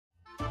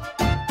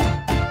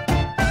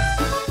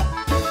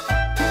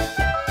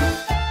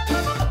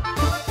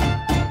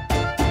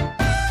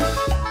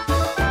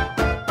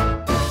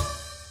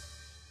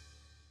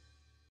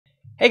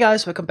Hey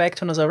guys, welcome back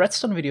to another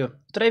redstone video.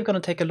 Today we're going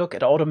to take a look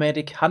at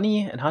automatic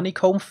honey and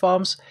honeycomb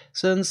farms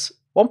since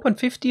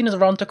 1.15 is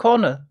around the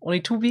corner, only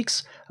 2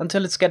 weeks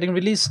until it's getting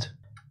released.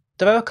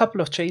 There were a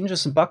couple of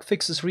changes and bug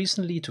fixes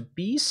recently to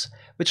bees,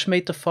 which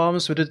made the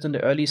farms we did in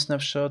the early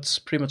snapshots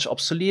pretty much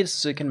obsolete,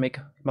 so you can make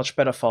much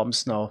better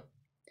farms now.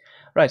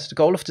 Right, the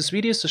goal of this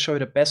video is to show you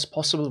the best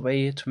possible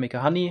way to make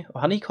a honey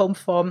or honeycomb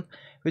farm,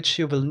 which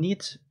you will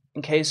need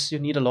in case you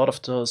need a lot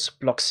of those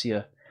blocks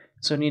here.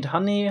 So you need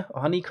honey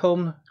or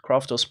honeycomb,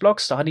 craft those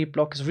blocks. The honey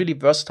block is a really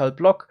versatile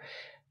block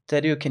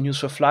that you can use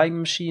for flying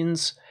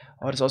machines,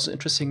 or it's also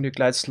interesting to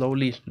glide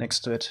slowly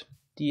next to it.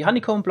 The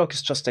honeycomb block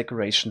is just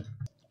decoration.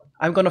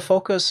 I'm gonna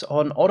focus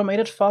on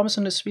automated farms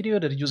in this video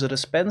that use a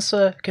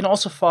dispenser. You can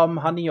also farm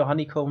honey or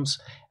honeycombs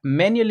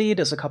manually.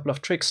 There's a couple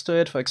of tricks to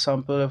it. For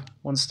example,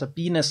 once the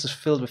bee nest is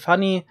filled with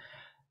honey,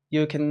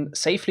 you can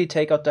safely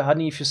take out the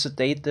honey if you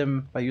sedate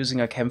them by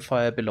using a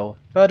campfire below.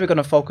 But we're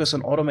gonna focus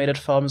on automated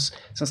farms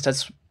since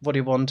that's what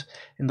you want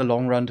in the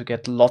long run to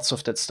get lots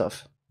of that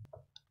stuff.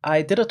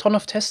 I did a ton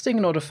of testing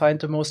in order to find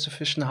the most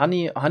efficient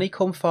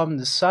honeycomb farm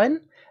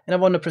design, and I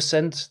want to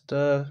present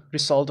the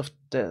result of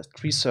the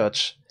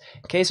research.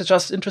 In case you're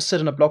just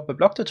interested in a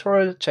block-by-block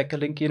tutorial, check a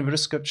link in the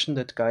description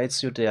that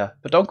guides you there.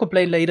 But don't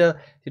complain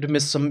later that you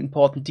missed some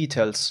important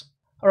details.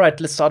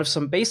 Alright, let's start with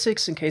some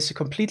basics in case you're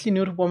completely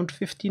new to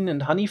 1.15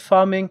 and honey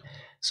farming.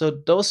 So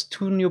those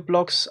two new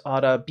blocks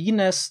are the bee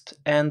nest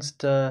and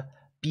the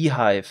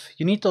beehive.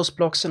 You need those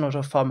blocks in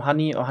order to farm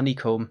honey or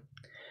honeycomb.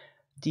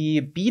 The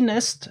bee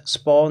nest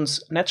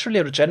spawns naturally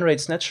or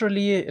regenerates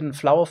naturally in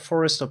flower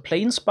forest or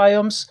plains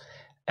biomes,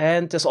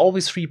 and there's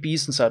always 3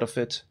 bees inside of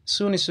it. As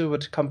soon as you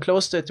would come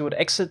close to it, you would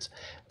exit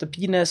the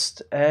bee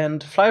nest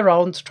and fly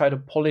around, try to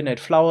pollinate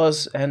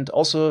flowers, and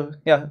also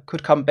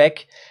could come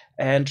back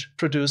and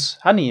produce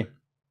honey.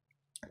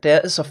 There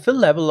is a fill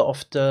level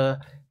of the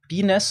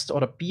bee nest or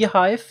the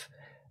beehive,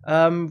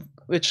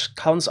 which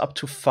counts up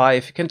to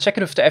 5. You can check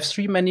it with the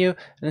F3 menu,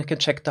 and you can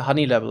check the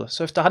honey level.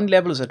 So if the honey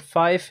level is at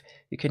 5,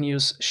 you can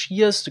use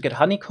shears to get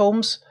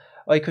honeycombs,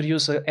 or you could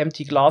use an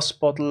empty glass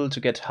bottle to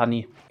get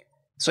honey.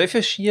 So if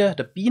you shear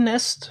the bee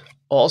nest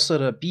or also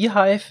the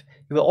beehive,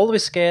 you will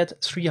always get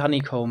 3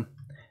 honeycomb.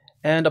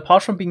 And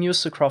apart from being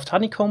used to craft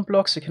honeycomb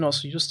blocks, you can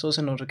also use those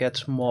in order to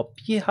get more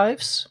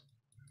beehives.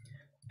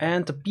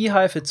 And the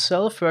beehive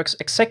itself works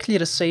exactly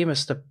the same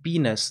as the bee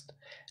nest.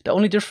 The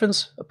only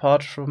difference,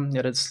 apart from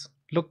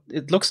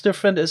it looks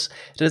different, is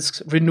that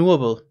it's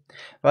renewable.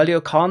 While you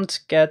can't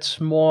get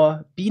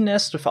more bee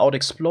nests without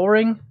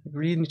exploring, you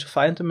really need to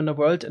find them in the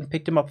world and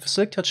pick them up with a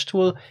silk touch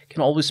tool, you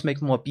can always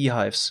make more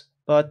beehives.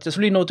 But there's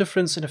really no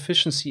difference in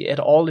efficiency at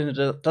all, and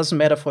it doesn't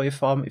matter for your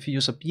farm if you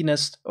use a bee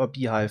nest or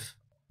beehive.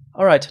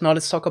 Alright, now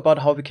let's talk about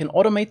how we can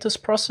automate this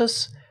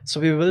process. So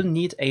we will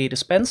need a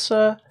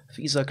dispenser with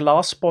either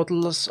glass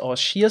bottles or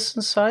shears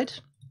inside.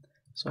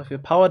 So if you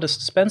power this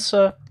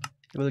dispenser,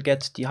 you will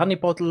get the honey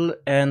bottle,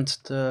 and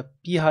the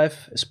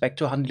beehive is back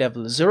to honey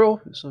level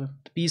 0, so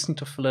the bees need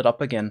to fill it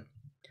up again.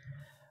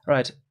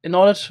 Right, in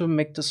order to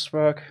make this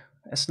work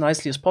as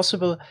nicely as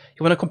possible,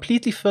 you want to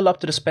completely fill up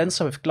the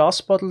dispenser with glass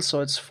bottles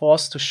so it's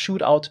forced to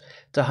shoot out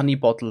the honey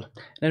bottle.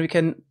 And then we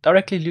can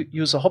directly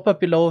use a hopper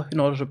below in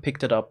order to pick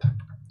that up.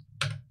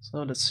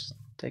 So let's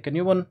take a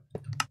new one.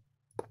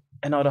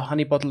 And now the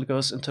honey bottle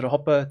goes into the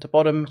hopper at the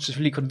bottom, which is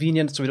really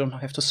convenient, so we don't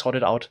have to sort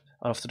it out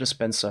of the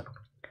dispenser.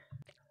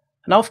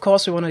 Now, of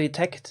course, we want to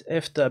detect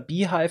if the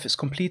beehive is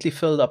completely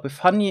filled up with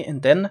honey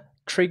and then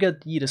trigger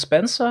the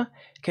dispenser.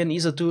 You can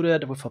either do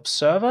that with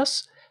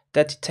observers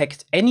that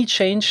detect any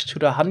change to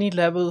the honey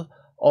level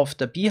of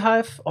the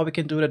beehive, or we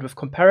can do that with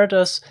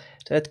comparators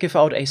that give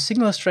out a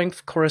signal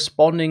strength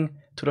corresponding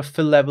to the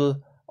fill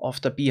level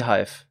of the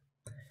beehive.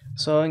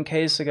 So in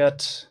case I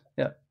got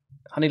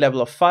honey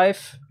level of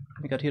 5,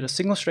 we got here the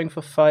signal strength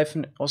of 5,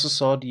 and also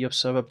saw the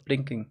observer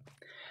blinking.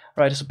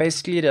 Right, so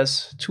basically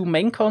there's 2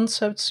 main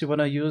concepts you want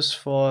to use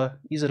for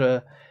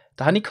either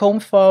the honeycomb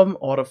farm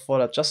or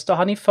for just the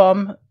honey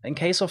farm. In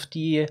case of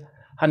the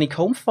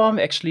honeycomb farm,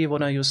 we actually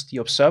want to use the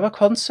observer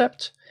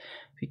concept,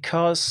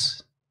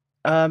 because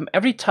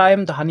every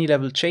time the honey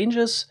level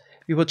changes,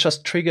 we would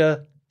just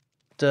trigger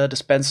the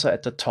dispenser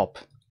at the top.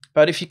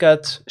 But if you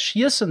got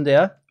shears in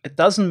there, it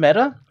doesn't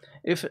matter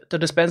if the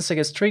dispenser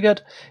gets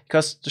triggered,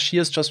 because the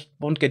shears just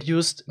won't get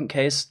used in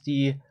case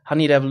the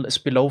honey level is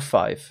below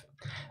 5.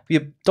 We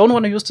don't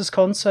want to use this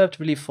concept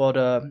really for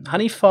the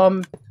honey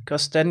farm,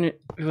 because then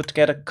we would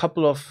get a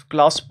couple of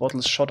glass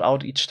bottles shot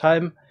out each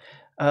time,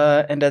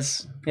 and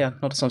that's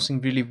not something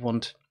we really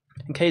want.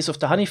 In case of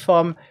the honey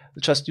farm,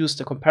 we'll just use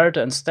the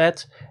comparator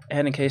instead,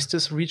 and in case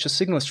this reaches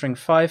signal strength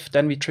 5,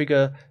 then we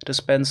trigger the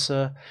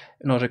dispenser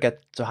in order to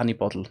get the honey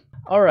bottle.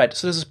 Alright,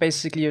 so this is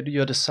basically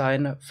your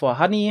design for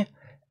honey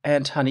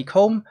and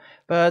honeycomb,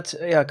 but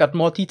got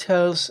more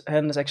details,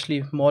 and there's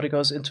actually more that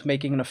goes into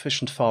making an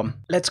efficient farm.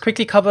 Let's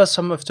quickly cover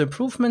some of the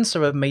improvements that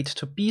were made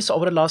to bees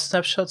over the last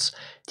snapshots.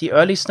 The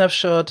early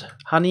snapshot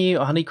honey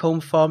or honeycomb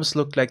farms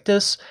looked like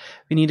this.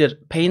 We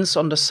needed panes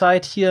on the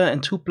side here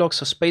and 2 blocks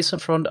of space in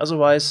front,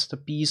 otherwise the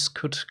bees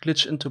could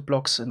glitch into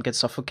blocks and get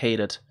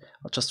suffocated.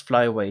 or just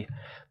fly away.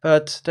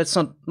 But that's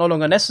no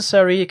longer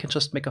necessary. You can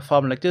just make a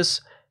farm like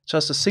this,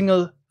 just a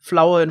single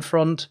flower in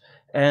front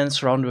and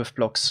surrounded with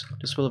blocks.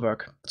 This will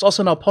work. What's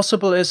also now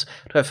possible is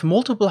to have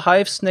multiple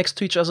hives next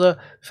to each other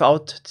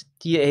without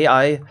the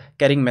AI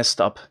getting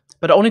messed up.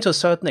 But only to a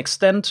certain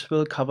extent.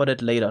 We'll cover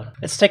that later.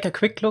 Let's take a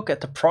quick look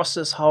at the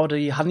process, how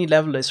the honey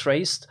level is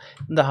raised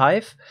in the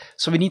hive.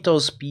 So we need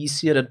those bees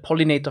here that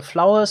pollinate the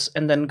flowers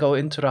and then go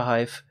into the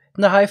hive.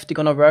 In the hive, they're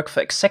gonna work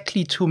for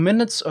exactly 2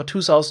 minutes or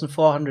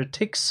 2,400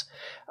 ticks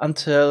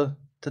until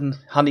the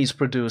honey is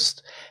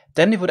produced.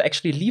 Then they would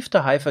actually leave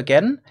the hive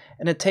again,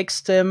 and it takes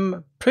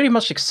them pretty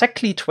much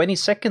exactly 20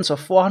 seconds or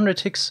 400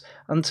 ticks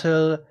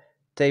until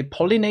they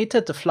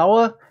pollinated the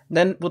flower, and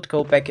then would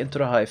go back into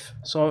the hive.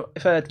 So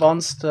if I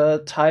advance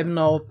the time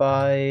now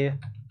by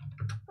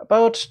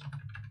about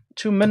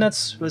 2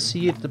 minutes, we'll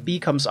see the bee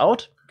comes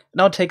out.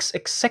 Now it takes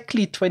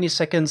exactly 20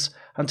 seconds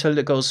until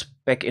it goes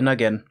back in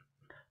again.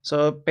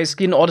 So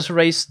basically, in order to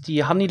raise the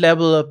honey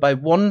level by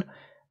 1,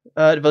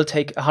 it will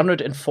take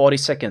 140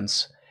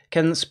 seconds.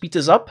 Can speed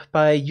this up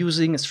by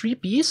using 3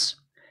 bees,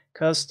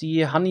 because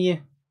the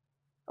honey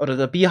or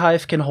the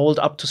beehive can hold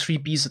up to 3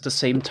 bees at the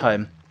same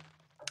time.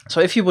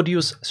 So if you would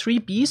use 3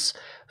 bees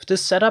with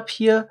this setup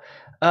here,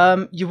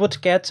 you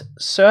would get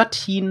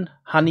 13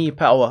 honey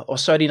per hour or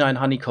 39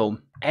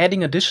 honeycomb.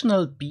 Adding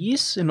additional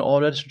bees in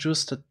order to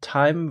reduce the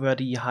time where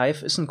the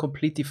hive isn't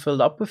completely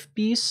filled up with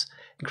bees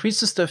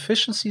increases the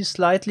efficiency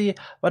slightly,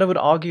 but I would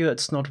argue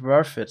it's not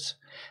worth it.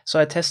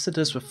 So I tested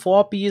this with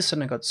 4 bees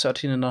and I got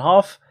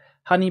 13.5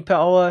 honey per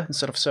hour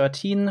instead of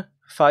 13.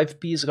 5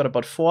 bees got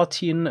about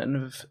 14,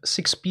 and with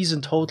 6 bees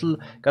in total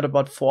got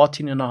about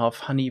 14.5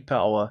 honey per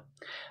hour.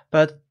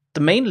 But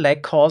the main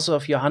lag causer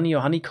of your honey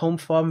or honeycomb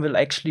farm will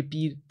actually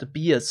be the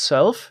bee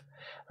itself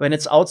when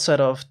it's outside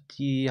of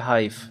the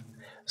hive.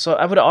 So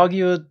I would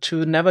argue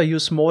to never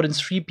use more than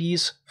 3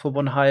 bees for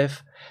one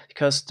hive,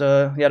 because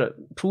the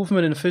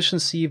improvement in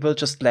efficiency will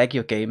just lag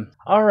your game.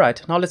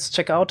 Alright, now let's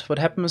check out what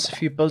happens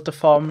if you build the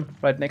farm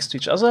right next to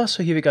each other.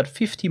 So here we got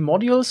 50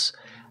 modules,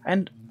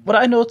 and what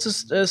I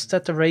noticed is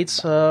that the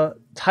rates are a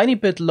tiny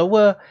bit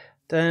lower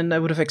than I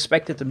would have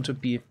expected them to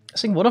be. I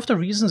think one of the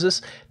reasons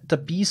is that the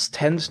bees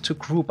tend to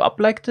group up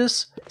like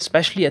this,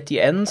 especially at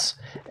the ends,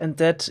 and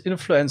that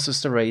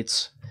influences the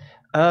rates.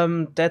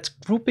 That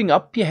grouping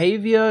up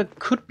behavior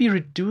could be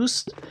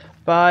reduced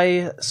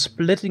by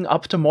splitting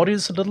up the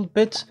modules a little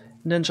bit,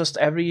 and then just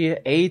every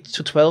 8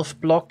 to 12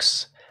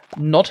 blocks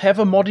not have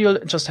a module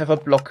and just have a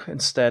block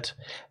instead.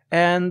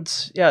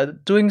 And yeah,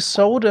 doing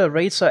so, the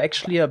rates are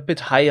actually a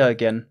bit higher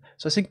again.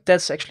 So I think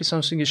that's actually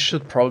something you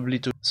should probably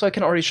do. So I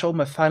can already show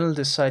my final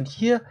design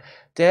here.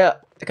 There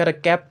I got a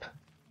gap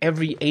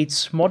every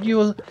 8th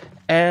module,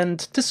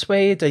 and this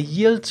way the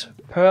yield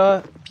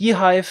per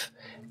beehive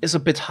is a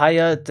bit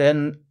higher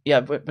than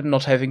but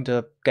not having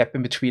the gap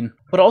in between.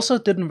 What also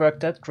didn't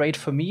work that great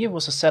for me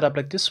was a setup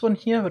like this one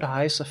here, where the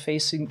hives are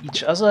facing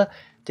each other.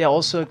 They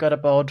also got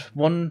about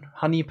 1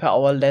 honey per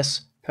hour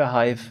less per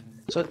hive.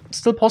 So it's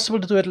still possible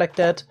to do it like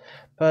that,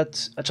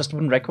 but I just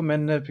wouldn't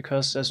recommend it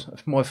because there's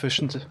more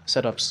efficient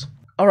setups.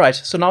 Alright,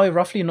 so now you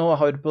roughly know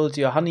how to build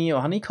your honey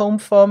or honeycomb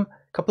farm.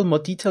 A couple more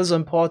details are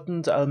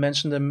important. I'll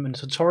mention them in the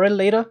tutorial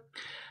later.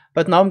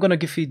 But now I'm going to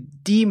give you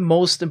the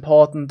most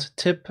important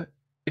tip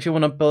if you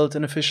want to build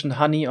an efficient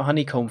honey or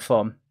honeycomb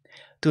farm.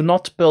 Do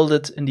not build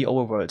it in the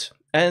overworld.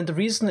 And the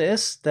reason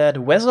is that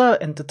weather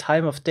and the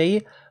time of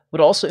day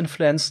would also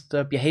influence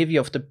the behavior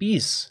of the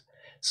bees.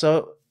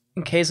 So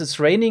in case it's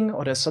raining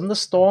or there's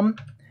thunderstorm,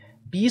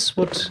 bees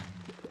would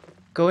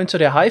go into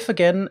their hive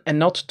again and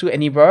not do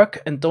any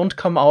work and don't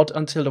come out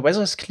until the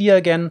weather is clear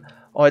again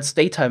or it's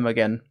daytime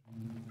again.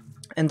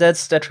 And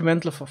that's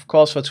detrimental, of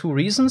course, for 2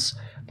 reasons.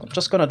 I'm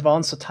just going to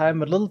advance the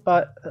time a little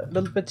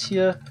bit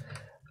here.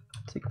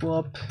 Tick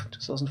up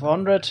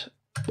 2400.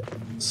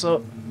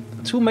 So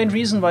the 2 main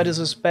reasons why this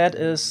is bad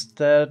is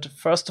that,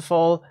 first of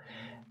all,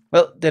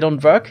 well, they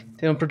don't work,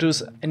 they don't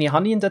produce any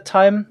honey in that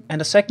time.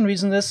 And the second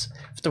reason is,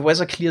 if the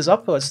weather clears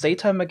up or it's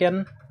daytime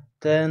again,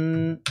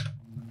 then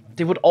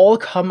they would all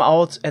come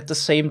out at the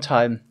same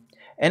time.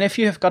 And if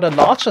you have got a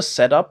larger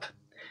setup,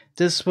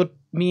 this would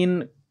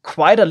mean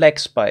quite a lag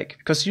spike,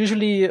 because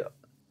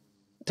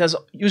there's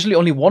usually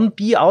only 1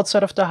 bee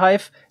outside of the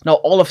hive, now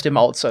all of them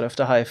outside of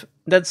the hive.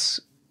 That's,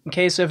 in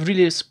case you have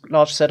really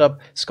large setup,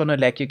 it's gonna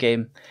lag your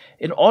game.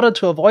 In order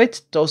to avoid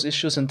those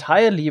issues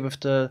entirely with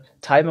the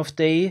time of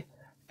day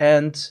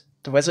and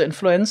the weather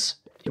influence,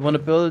 you want to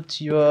build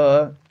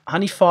your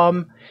honey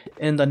farm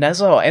in the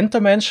nether or end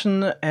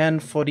dimension,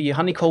 and for the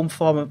honeycomb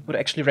farm I would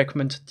actually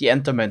recommend the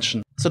end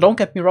dimension. So don't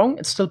get me wrong,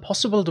 it's still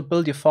possible to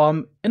build your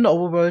farm in the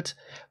overworld,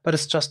 but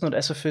it's just not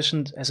as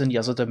efficient as in the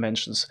other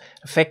dimensions.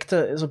 The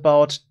factor is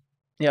about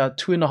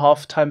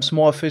 2.5 times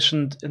more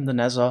efficient in the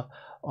nether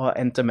or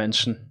end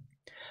dimension.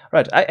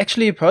 Right, I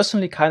actually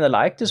personally kind of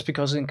like this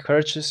because it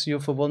encourages you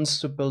for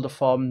once to build a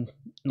farm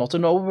not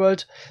in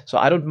overworld, so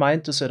I don't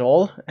mind this at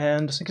all,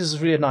 and I think this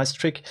is really a nice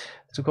trick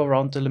to go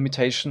around the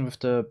limitation with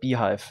the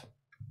beehive.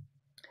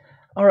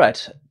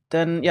 Alright,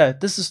 then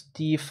this is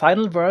the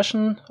final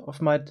version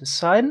of my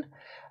design.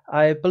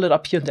 I build it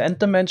up here in the end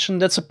dimension.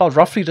 That's about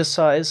roughly the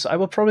size. I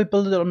will probably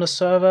build it on the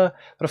server,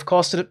 but of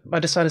course my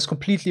design is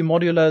completely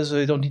modular, so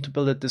you don't need to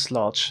build it this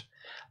large.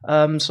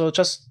 So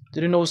just,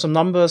 did you know some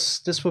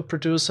numbers? This will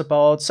produce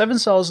about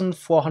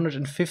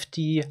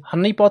 7,450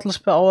 honey bottles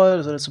per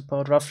hour, so that's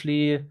about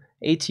roughly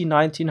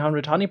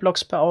 1900 honey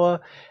blocks per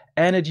hour,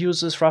 and it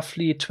uses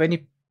roughly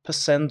 20%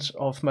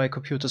 of my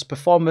computer's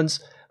performance,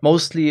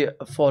 mostly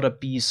for the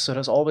bees. So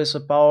there's always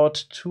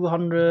about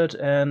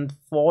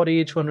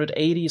 240,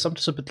 280,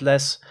 sometimes a bit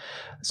less.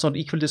 It's not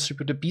equally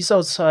distributed bees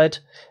outside,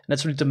 and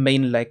that's really the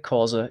main lag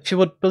causer. If you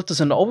would build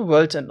this in the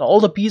overworld and all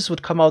the bees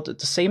would come out at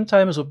the same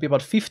time, so it would be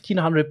about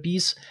 1500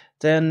 bees,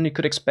 then you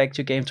could expect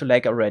your game to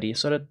lag already.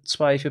 So that's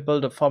why if you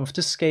build a farm of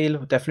this scale, I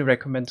would definitely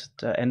recommend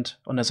the end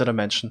on as a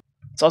dimension.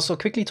 Let's also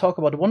quickly talk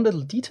about one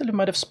little detail you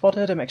might have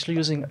spotted. I'm actually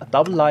using a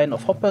double line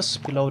of hoppers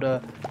below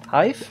the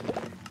hive.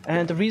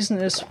 And the reason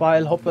is,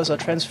 while hoppers are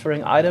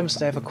transferring items,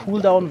 they have a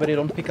cooldown where they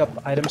don't pick up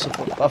items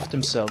above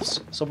themselves.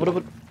 So what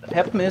would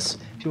happen is,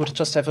 if you would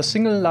just have a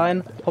single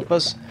line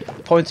hoppers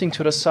pointing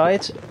to the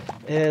side,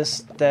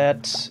 is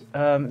that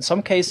in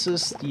some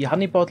cases the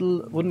honey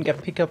bottle wouldn't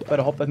get picked up by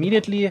the hopper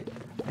immediately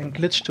and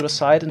glitch to the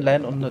side and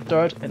land on the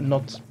dirt and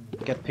not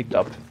get picked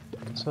up.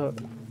 So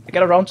I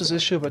get around this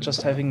issue by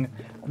just having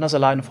another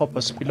line of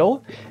hoppers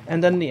below,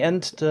 and then in the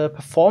end the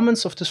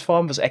performance of this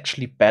farm was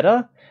actually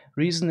better.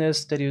 Reason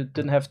is that you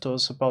didn't have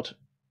those about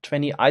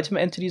 20 item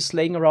entities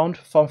laying around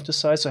farm of this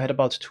size, so I had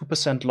about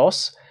 2%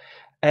 loss.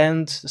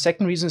 And the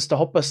second reason is the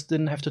hoppers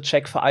didn't have to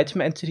check for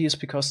item entities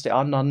because there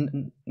are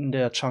none in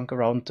their chunk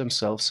around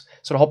themselves.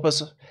 So the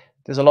hoppers,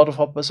 there's a lot of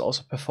hoppers,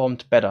 also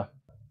performed better.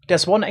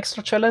 There's one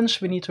extra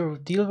challenge we need to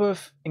deal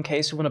with in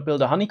case you want to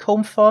build a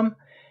honeycomb farm.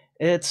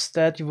 It's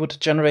that you would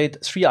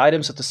generate 3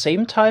 items at the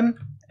same time,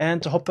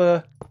 and the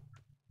hopper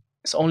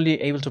is only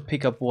able to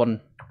pick up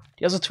 1.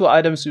 The other 2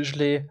 items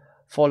usually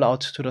fall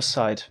out to the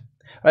side.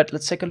 Alright,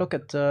 let's take a look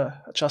at the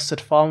adjusted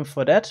farm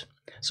for that.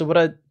 So what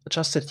I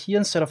adjusted here,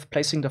 instead of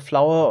placing the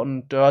flower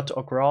on dirt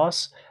or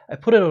grass, I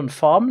put it on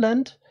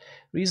farmland.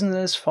 Reason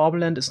is,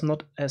 farmland is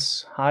not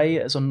as high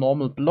as a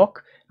normal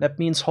block. That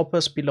means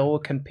hoppers below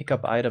can pick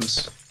up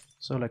items.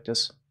 So like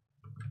this.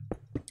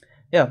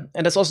 Yeah,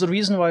 and that's also the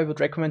reason why I would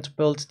recommend to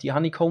build the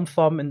honeycomb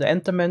farm in the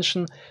end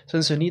dimension,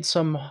 since you need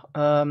some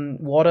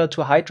water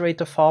to hydrate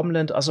the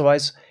farmland,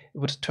 otherwise it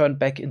would turn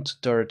back into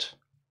dirt.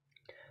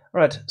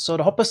 Alright, so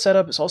the hopper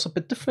setup is also a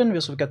bit different. We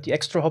also got the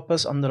extra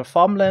hoppers under the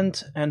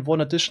farmland and one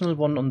additional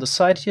one on the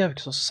side here,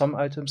 because some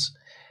items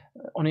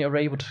on the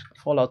array would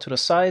fall out to the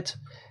side.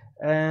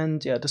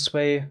 And yeah, this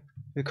way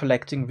we're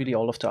collecting really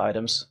all of the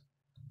items.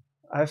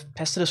 I've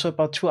tested this for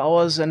about 2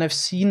 hours and I've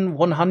seen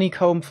one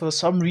honeycomb for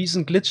some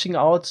reason glitching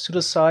out to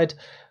the side,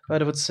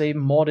 but I would say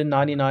more than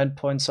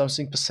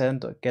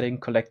 99.something% are getting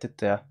collected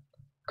there.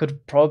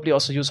 Could probably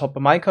also use hopper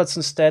minecarts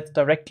instead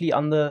directly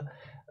under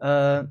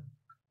the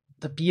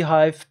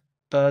beehive,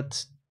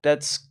 but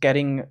that's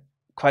getting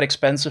quite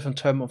expensive in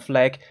terms of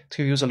lag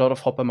to use a lot of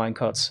hopper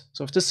minecarts.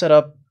 So with this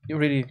setup, you're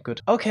really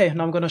good. Okay,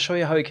 now I'm going to show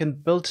you how you can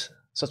build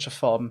such a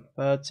farm.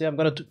 But yeah, I'm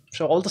going to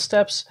show all the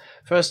steps.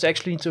 First, you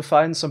actually need to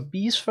find some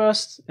bees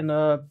first in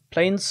a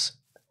plains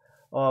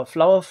or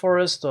flower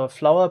forest or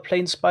flower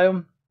plains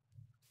biome.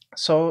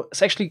 So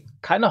it's actually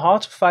kind of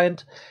hard to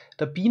find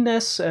the bee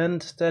nests,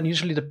 and then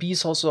usually the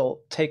bees also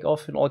take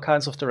off in all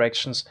kinds of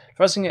directions.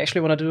 First thing you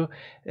actually want to do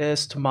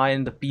is to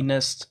mine the bee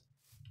nest,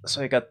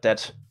 so you got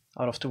that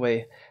out of the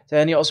way.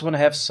 Then you also want to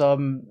have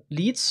some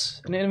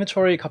leads in the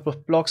inventory, a couple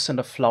of blocks and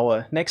a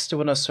flower. Next you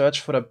want to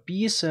search for the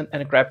bees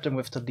and grab them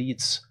with the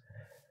leads.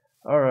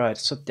 Alright,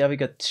 so there we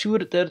got 2.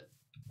 That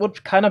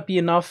would kind of be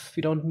enough.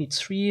 We don't need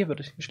 3,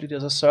 but usually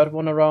there's a third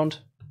one around.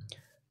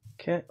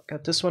 Okay,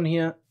 got this one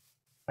here,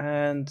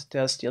 and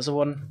there's the other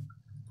one.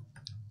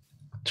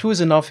 2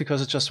 is enough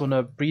because I just want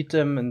to breed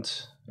them, and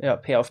yeah,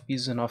 pair of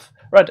bees is enough.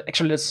 Right,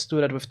 actually let's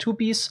do that with 2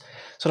 bees.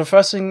 So the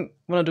first thing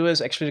we want to do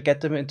is actually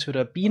get them into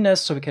the bee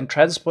nest so we can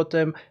transport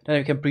them, then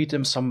we can breed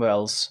them somewhere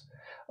else.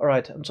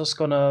 Alright, I'm just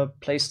gonna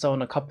place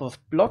down a couple of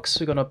blocks.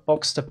 We're gonna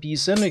box the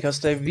bees in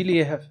because they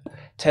really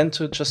tend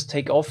to just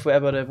take off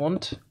wherever they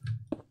want.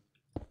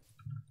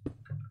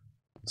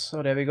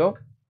 So there we go.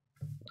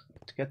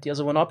 To get the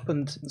other one up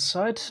and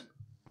inside.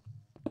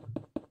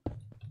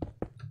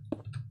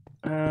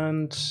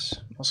 And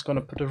I was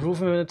gonna put a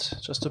roof in it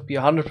just to be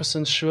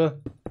 100% sure.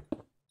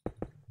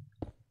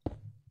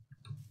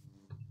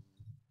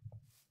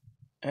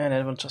 And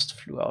that one just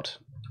flew out.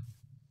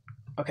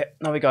 Okay,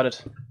 now we got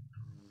it.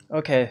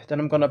 Okay, then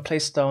I'm gonna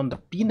place down the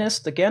bee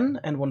nest again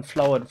and 1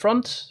 flower in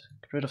front.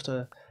 Get rid of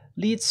the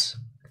leads.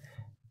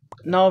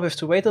 Now we have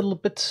to wait a little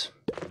bit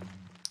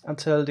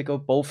until they go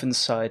both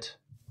inside.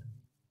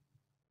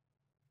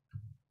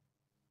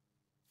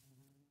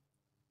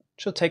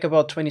 Should take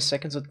about 20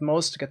 seconds at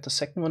most to get the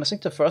second one. I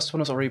think the first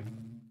one was already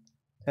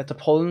had the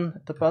pollen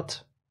at the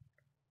butt.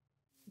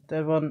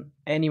 That one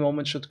any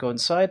moment should go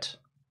inside.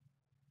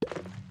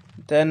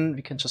 Then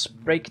we can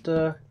just break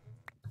the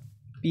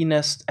bee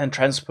nest and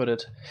transport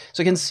it.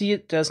 So you can see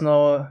there's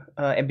now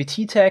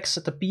MBT tags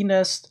at the bee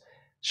nest.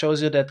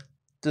 Shows you that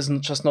this is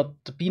just not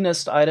the bee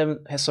nest item,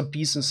 has some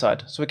bees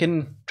inside. So we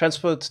can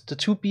transport the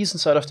 2 bees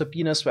inside of the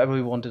bee nest wherever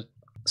we want it.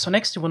 So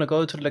next you want to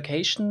go to the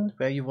location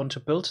where you want to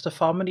build the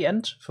farm in the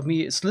end. For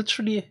me, it's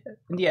literally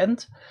in the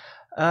end.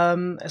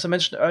 As I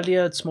mentioned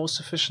earlier, it's most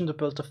efficient to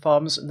build the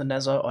farms in the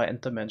nether or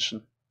end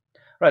dimension.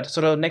 Right,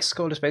 so the next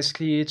goal is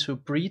basically to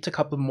breed a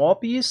couple more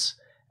bees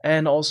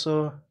and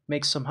also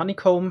make some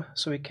honeycomb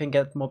so we can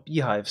get more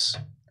beehives.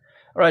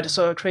 Alright,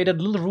 so I created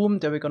a little room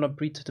that we're gonna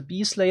breed the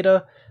bees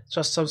later,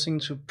 just something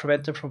to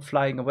prevent them from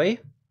flying away.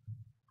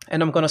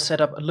 And I'm gonna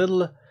set up a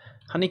little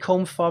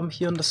honeycomb farm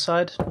here on the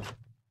side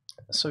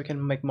so we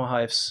can make more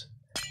hives.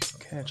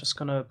 Okay, I'm just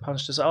gonna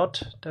punch this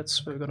out.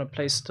 That's where we're gonna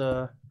place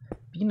the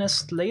bee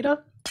nest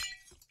later.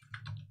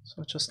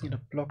 So I just need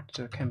a block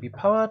that can be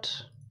powered.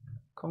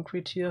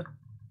 Concrete here.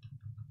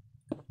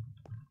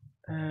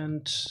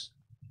 And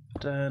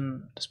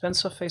then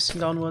dispenser facing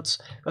downwards.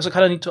 We also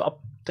kind of need to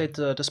update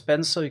the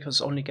dispenser because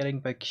it's only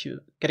getting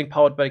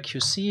powered by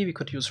QC. We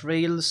could use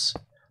rails,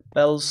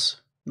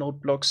 bells,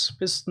 node blocks,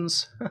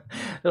 pistons.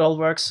 It all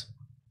works.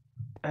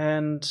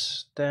 And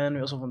then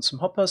we also want some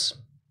hoppers.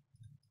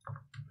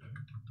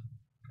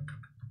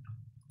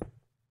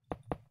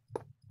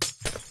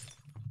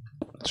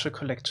 It should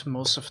collect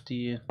most of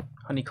the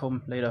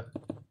honeycomb later.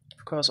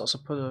 Of course, also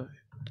put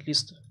at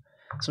least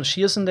some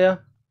shears in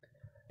there.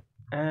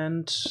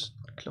 And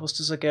close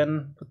this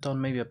again, put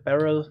down maybe a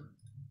barrel.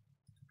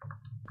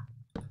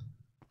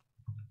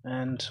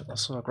 And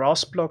also a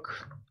grass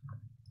block.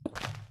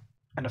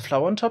 And a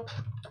flower on top.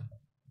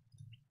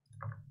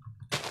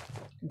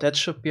 That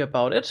should be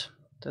about it.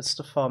 That's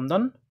the farm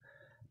done.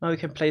 Now we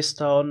can place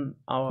down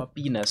our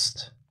bee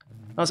nest.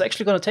 Now it's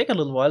actually going to take a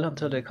little while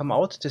until they come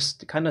out. This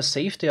kind of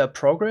save their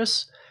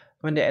progress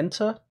when they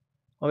enter.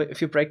 Or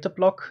if you break the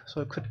block.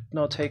 So it could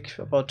now take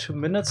about 2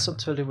 minutes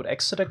until they would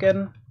exit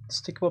again.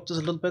 Stick up this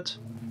a little bit.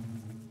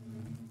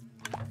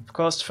 Of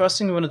course, the first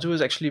thing we want to do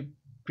is actually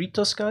breed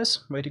those guys.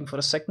 I'm waiting for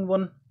the second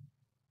one.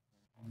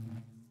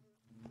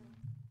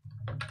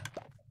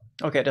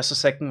 Okay, there's the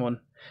second one.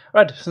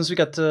 Right, since we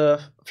got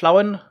the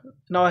flower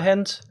in our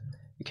hand,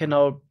 we can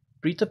now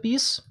breed the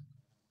bees.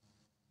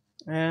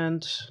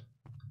 And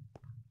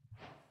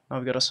now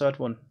we got a third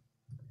one.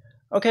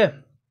 Okay,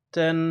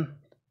 then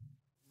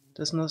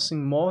there's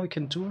nothing more we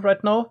can do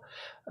right now.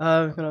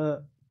 We're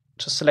gonna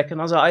just select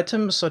another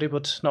item so they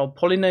would now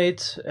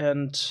pollinate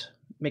and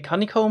make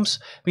honeycombs.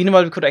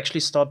 Meanwhile, we could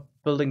actually start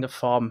building the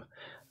farm.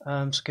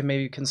 So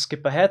maybe you can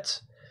skip ahead.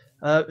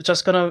 We're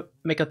just gonna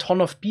make a ton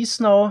of bees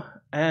now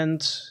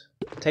and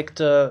take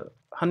the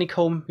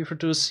honeycomb we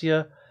produce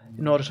here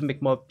in order to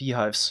make more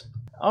beehives.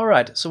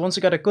 Alright, so once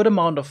you got a good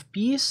amount of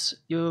bees,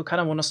 you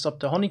kind of want to stop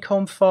the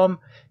honeycomb farm.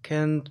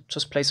 Can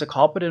just place a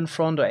carpet in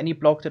front or any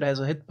block that has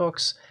a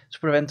hitbox to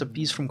prevent the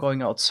bees from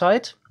going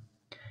outside.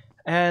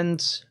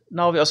 And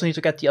now we also need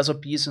to get the other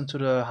bees into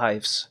the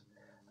hives.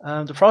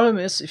 The problem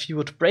is if you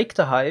would break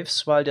the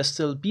hives while there's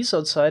still bees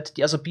outside,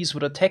 the other bees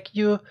would attack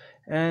you,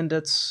 and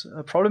that's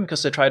a problem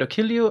because they try to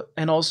kill you,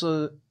 and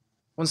also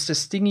once they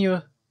sting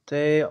you,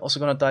 they're also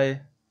gonna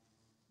die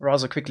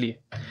rather quickly.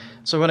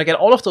 So we're gonna get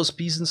all of those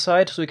bees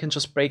inside so we can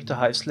just break the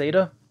hives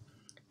later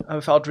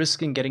without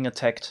risking getting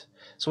attacked.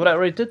 So what I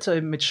already did, I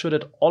made sure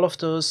that all of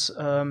those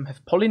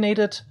have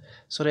pollinated,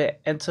 so they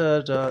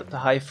enter the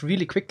hive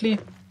really quickly.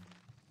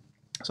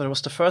 So that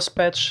was the first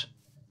batch.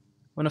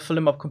 I'm gonna fill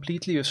them up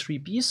completely with 3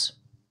 bees.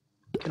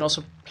 You can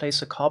also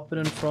place a carpet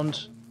in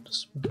front,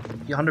 just be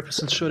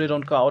 100% sure they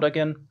don't go out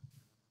again.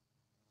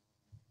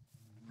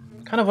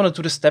 Kind of want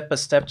to do this step by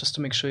step just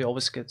to make sure you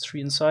always get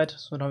 3 inside.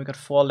 So now we got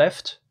 4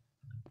 left.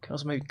 You can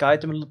also maybe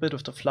guide them a little bit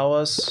with the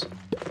flowers.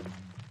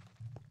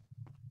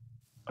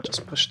 I'll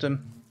just push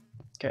them.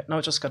 Okay, now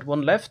I just got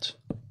 1 left.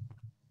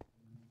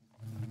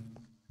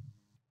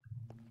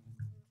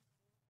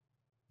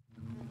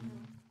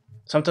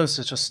 Sometimes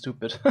they're just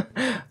stupid.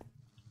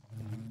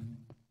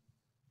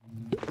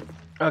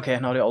 Okay,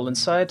 now they're all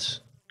inside.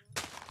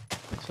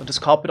 So this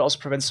carpet also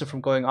prevents them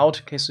from going out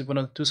in case we want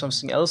to do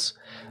something else.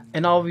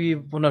 And now we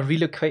want to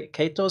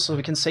relocate those so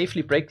we can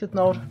safely break it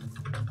now.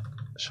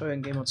 Show you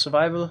in game mode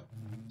survival.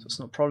 So it's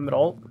no problem at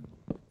all.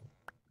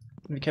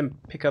 And we can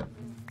pick up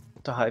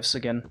the hives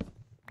again.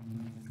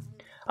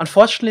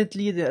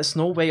 Unfortunately, there is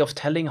no way of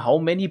telling how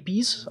many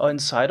bees are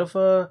inside of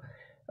a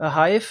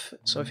hive.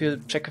 So if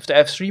you check if the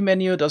F3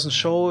 menu, it doesn't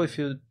show. If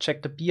you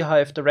check the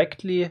beehive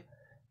directly, it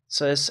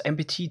says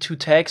MPT2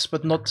 tags,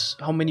 but not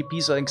how many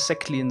bees are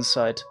exactly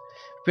inside.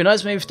 It'd be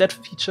nice maybe if that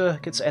feature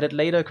gets added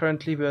later.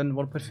 Currently we're in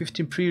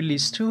 1.15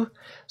 pre-release 2,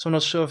 so I'm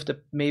not sure if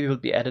that maybe will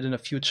be added in the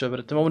future, but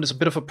at the moment it's a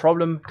bit of a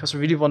problem because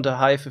we really want a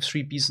hive with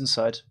 3 bees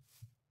inside.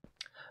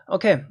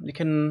 Okay, you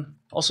can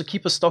also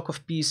keep a stock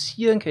of bees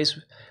here in case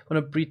we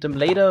want to breed them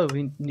later.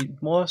 We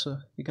need more, so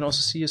you can also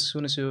see as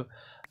soon as you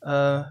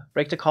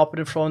break the carpet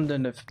in front,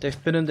 and if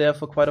they've been in there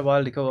for quite a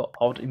while, they go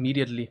out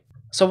immediately.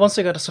 So once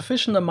you got a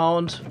sufficient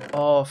amount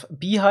of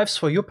beehives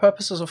for your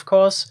purposes, of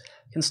course,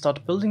 you can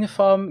start building a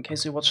farm. In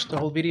case you watched the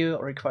whole video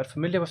or are quite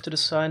familiar with the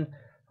design,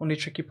 only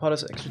tricky part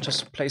is actually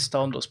just to place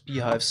down those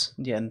beehives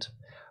in the end.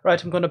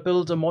 Right, I'm gonna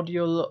build a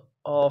module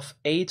of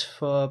 8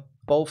 for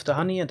both the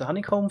honey and the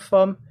honeycomb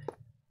farm.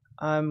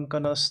 I'm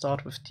gonna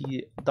start with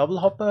the double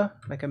hopper,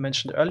 like I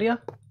mentioned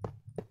earlier.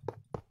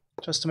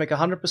 Just to make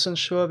 100%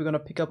 sure, we're gonna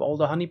pick up all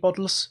the honey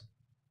bottles.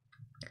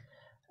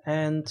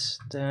 And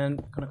then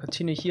I'm gonna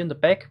continue here in the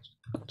back.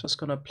 Just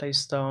gonna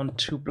place down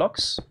 2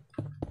 blocks.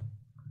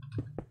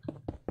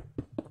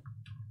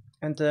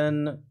 And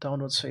then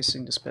downwards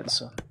facing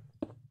dispenser.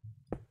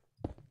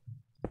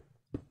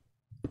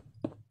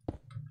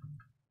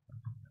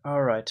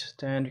 Alright,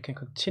 then we can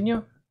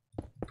continue.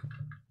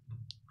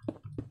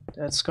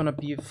 That's gonna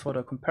be for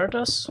the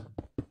comparators.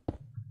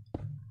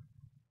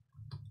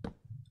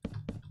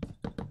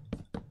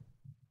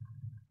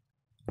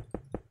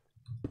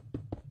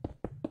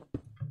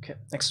 Okay,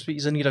 next we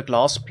either need a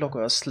glass block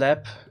or a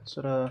slab,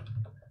 so the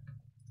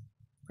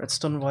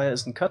redstone wire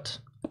isn't cut.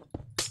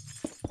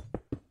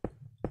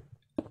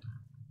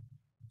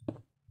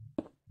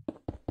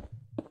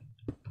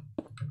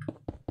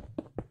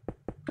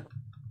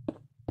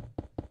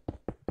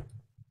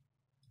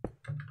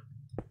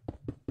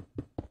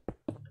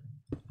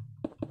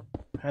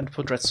 And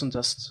put redstone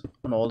dust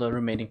on all the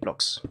remaining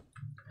blocks.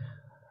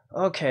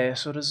 Okay,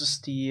 so this is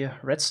the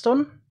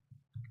redstone.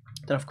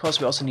 Then of course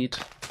we also need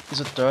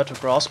either dirt or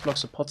grass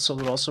blocks, or pots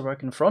will also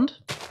work in front.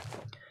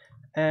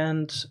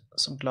 And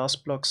some glass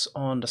blocks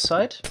on the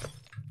side.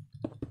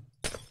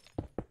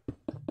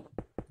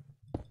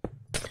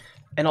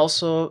 And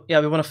also, yeah,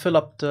 we want to fill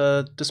up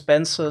the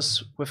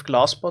dispensers with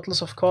glass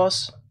bottles, of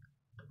course.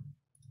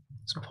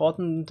 It's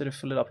important that you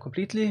fill it up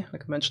completely,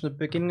 like I mentioned at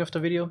the beginning of the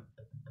video.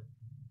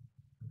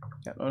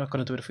 Yeah, I'm not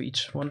gonna do it for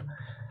each one.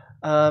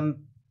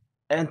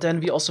 And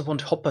then we also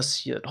want hoppers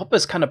here. The hopper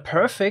is kind of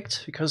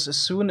perfect because as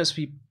soon as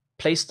we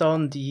place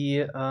down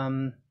the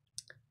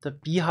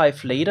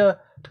beehive later,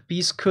 the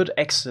bees could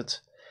exit.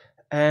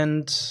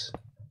 And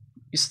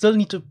you still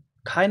need to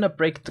kind of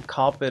break the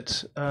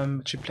carpet,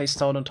 which you place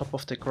down on top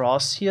of the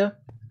grass here.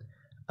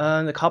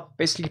 The carpet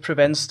basically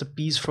prevents the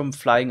bees from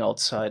flying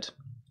outside.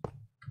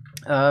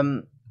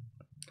 So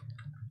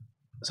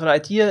the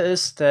idea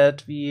is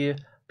that we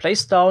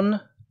place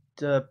down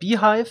the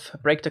beehive,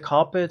 break the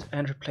carpet,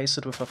 and replace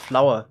it with a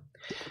flower.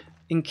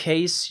 In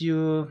case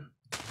you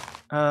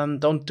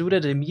don't do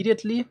that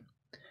immediately,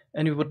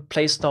 and you would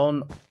place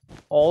down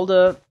all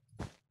the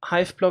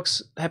hive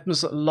blocks, it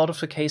happens a lot of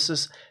the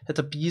cases that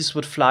the bees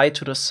would fly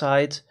to the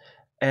side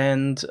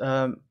and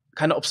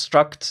kind of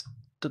obstruct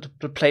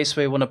the place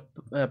where you want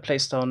to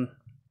place down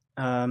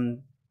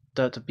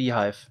the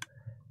beehive.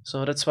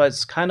 So that's why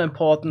it's kind of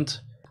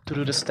important to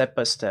do this step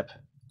by step.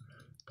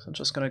 So I'm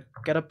just gonna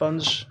get a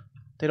bunch.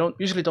 They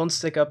usually don't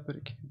stick up, but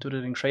you can do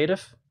that in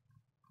creative.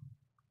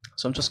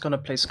 So I'm just gonna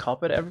place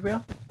carpet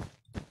everywhere.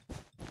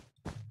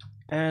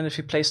 And if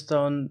you place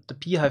down the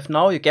beehive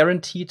now, you're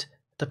guaranteed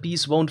the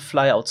bees won't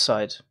fly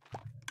outside.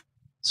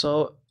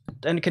 So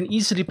then you can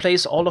easily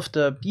place all of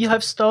the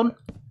beehives down.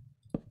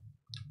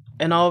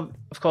 And now,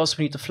 of course,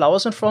 we need the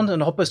flowers in front,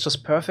 and the hopper is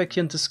just perfect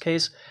here in this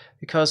case,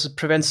 because it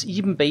prevents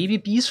even baby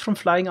bees from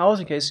flying out,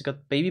 in case you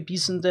got baby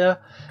bees in there,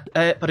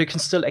 but you can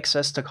still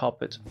access the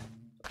carpet.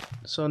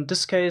 So in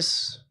this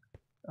case,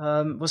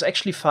 it was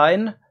actually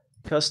fine,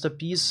 because the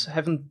bees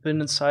haven't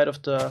been inside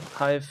of the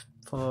hive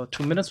for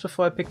 2 minutes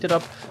before I picked it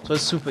up, so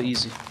it's super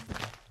easy.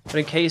 But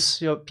in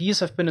case your bees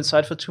have been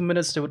inside for 2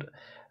 minutes, they would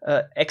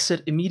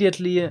exit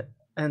immediately,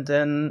 and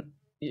then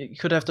you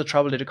could have the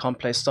trouble that you can't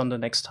place down the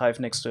next hive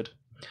next to it.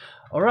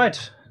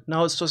 Alright,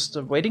 now it's just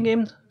a waiting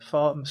game.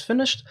 Farm is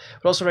finished.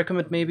 What I also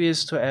recommend maybe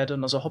is to add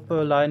another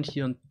hopper line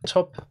here on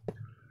top,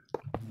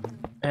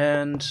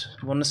 and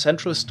one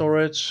central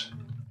storage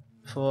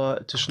for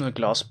additional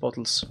glass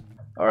bottles.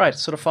 Alright,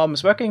 so the farm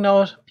is working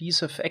now. Bees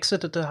have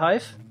exited the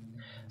hive.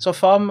 So a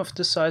farm of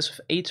this size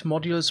with 8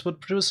 modules would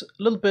produce a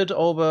little bit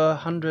over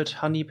 100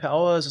 honey per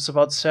hour. So it's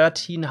about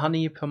 13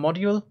 honey per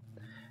module.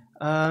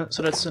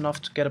 So that's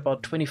enough to get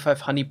about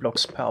 25 honey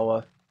blocks per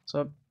hour.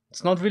 So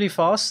it's not really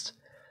fast.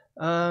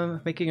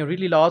 Making a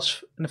really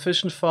large and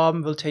efficient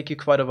farm will take you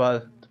quite a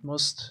while.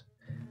 Most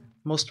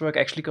work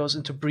actually goes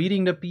into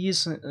breeding the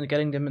bees and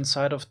getting them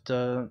inside of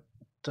the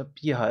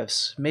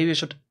beehives. Maybe I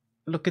should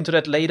look into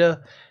that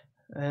later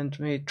and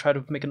maybe try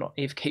to make an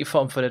AFK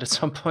farm for that at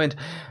some point.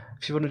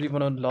 If you want to do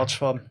one on a large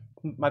farm,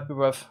 it might be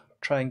worth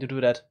trying to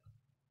do that.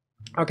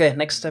 Okay,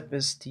 next step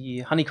is the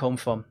honeycomb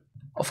farm.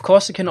 Of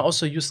course, you can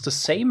also use the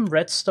same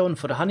redstone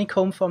for the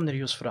honeycomb farm that you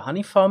use for the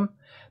honey farm,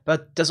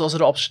 but there's also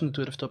the option to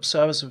do it with the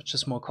observers, which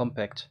is more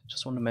compact.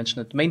 Just want to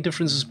mention it. The main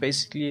difference is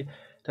basically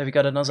that we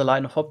got another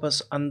line of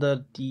hoppers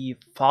under the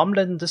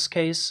farmland in this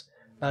case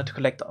to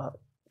collect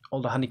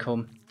all the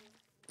honeycomb.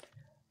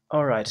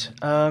 Alright,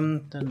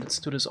 then let's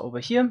do this over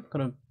here. I'm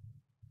gonna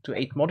do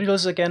 8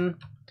 modules again,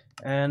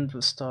 and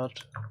we'll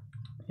start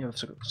here with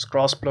the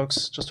grass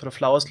blocks just for the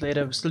flowers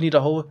later. We still need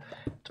a hole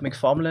to make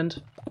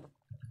farmland.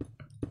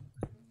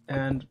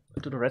 And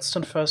we'll do the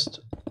redstone first.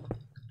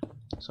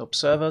 So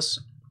observers,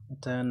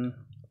 then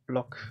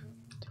block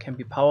that can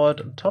be powered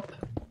on top.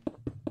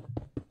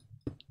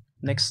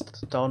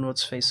 Next,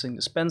 downwards facing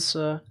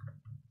dispenser,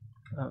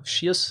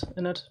 shears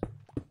in it.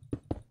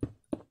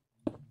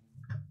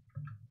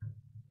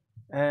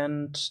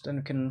 And then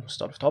we can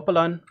start with the hopper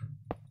line.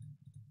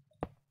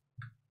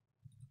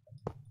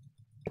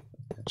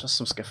 Just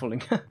some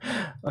scaffolding.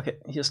 Okay,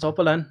 here's the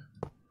hopper line.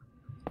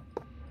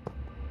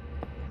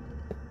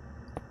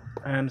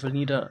 And we'll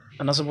need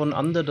another one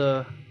under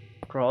the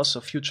grass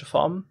or future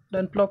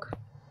farmland block.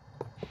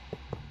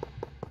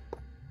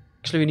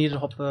 Actually, we need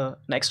an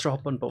extra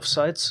hopper on both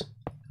sides.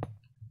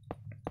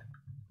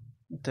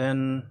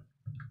 Then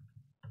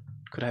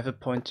could have it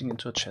pointing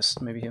into a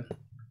chest maybe here.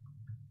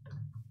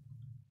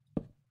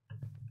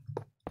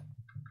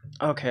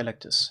 Okay, like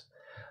this.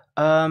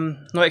 No,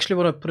 I actually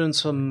want to put in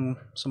some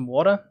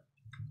water.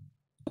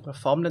 The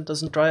farmland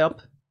doesn't dry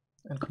up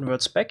and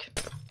converts back.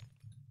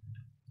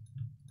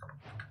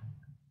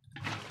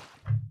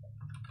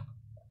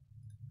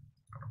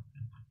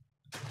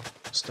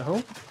 Just the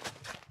hole.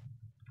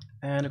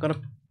 And I'm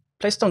gonna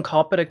place down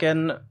carpet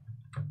again.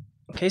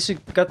 In case you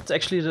got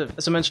actually,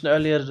 as I mentioned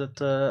earlier, that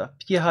the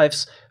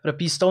beehives or the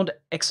bees don't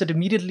exit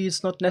immediately,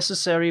 it's not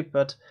necessary,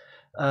 but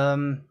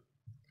yeah,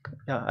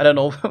 I don't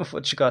know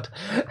what you got.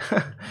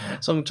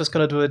 So I'm just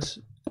gonna do it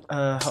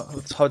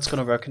how it's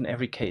gonna work in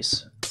every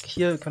case.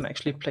 Here we can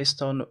actually place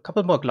down a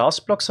couple more glass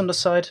blocks on the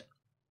side.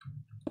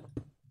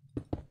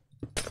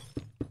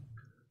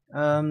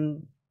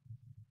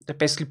 That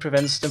basically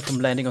prevents them from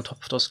landing on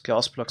top of those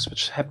glass blocks,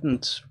 which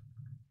happened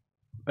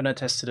when I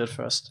tested it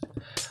first.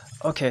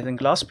 Okay, then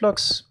glass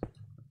blocks.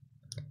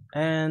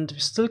 And we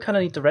still kind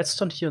of need the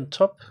redstone here on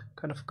top.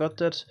 Kind of forgot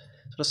that.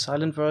 So the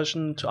silent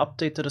version to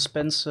update the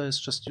dispenser is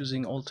just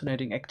using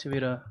alternating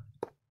activator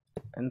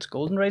and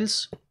golden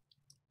rails.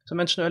 As I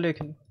mentioned earlier, you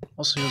can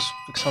also use,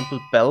 for example,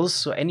 bells.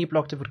 So any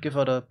block that would give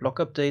out a block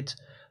update.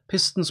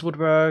 Pistons would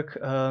work.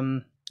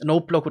 An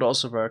oak block would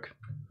also work.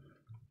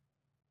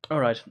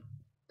 Alright.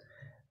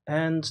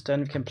 And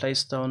then we can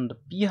place down the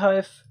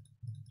beehive.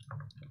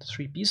 The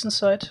 3 bees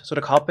inside. So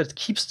the carpet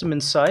keeps them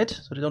inside,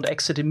 so they don't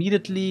exit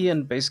immediately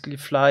and basically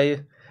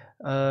fly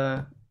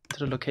to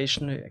the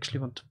location we actually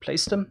want to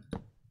place them.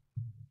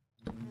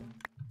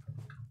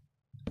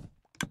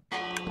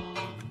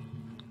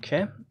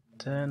 Okay,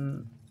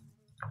 then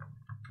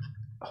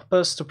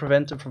hoppers to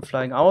prevent them from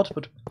flying out,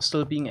 but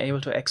still being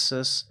able to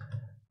access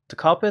the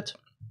carpet.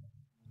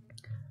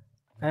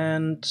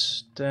 And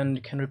then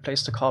you can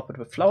replace the carpet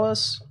with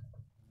flowers.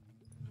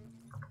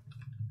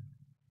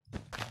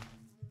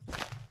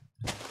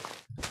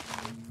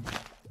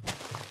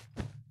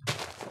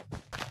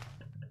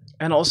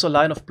 And also a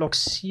line of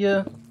blocks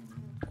here,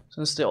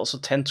 since they also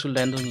tend to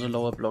land on the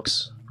lower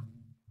blocks.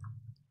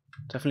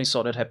 Definitely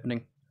saw that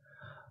happening.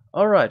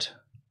 Alright.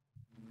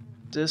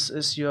 This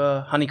is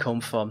your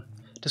honeycomb farm.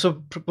 This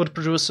would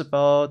produce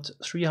about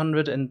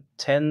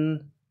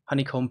 310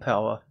 honeycomb per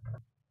hour.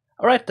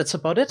 Alright, that's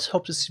about it.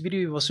 Hope this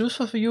video was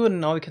useful for you,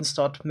 and now we can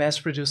start mass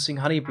producing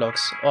honey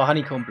blocks or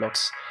honeycomb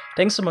blocks.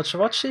 Thanks so much for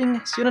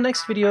watching. See you in the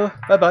next video.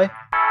 Bye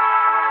bye.